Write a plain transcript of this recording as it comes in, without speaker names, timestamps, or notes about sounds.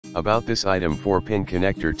About this item: 4-pin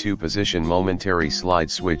connector, 2-position momentary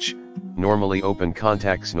slide switch, normally open,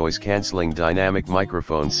 contacts, noise cancelling, dynamic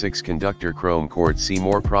microphone, 6-conductor chrome cord. See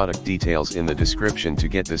more product details in the description to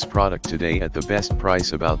get this product today at the best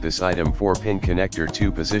price. About this item: 4-pin connector,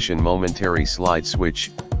 2-position momentary slide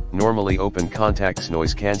switch, normally open, contacts,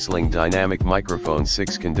 noise cancelling, dynamic microphone,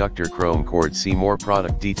 6-conductor chrome cord. See more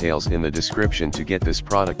product details in the description to get this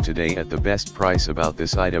product today at the best price. About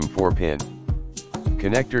this item: 4-pin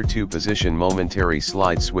connector, 2-position momentary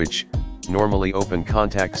slide switch, normally open,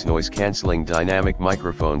 contacts, noise cancelling, dynamic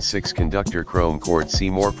microphone, 6-conductor chrome cord. See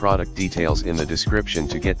more product details in the description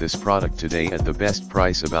to get this product today at the best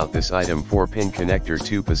price. About this item: 4-pin connector,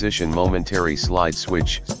 2-position momentary slide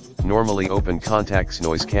switch, normally open, contacts,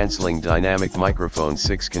 noise cancelling, dynamic microphone,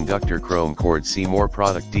 6-conductor chrome cord. See more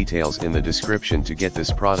product details in the description to get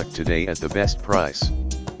this product today at the best price.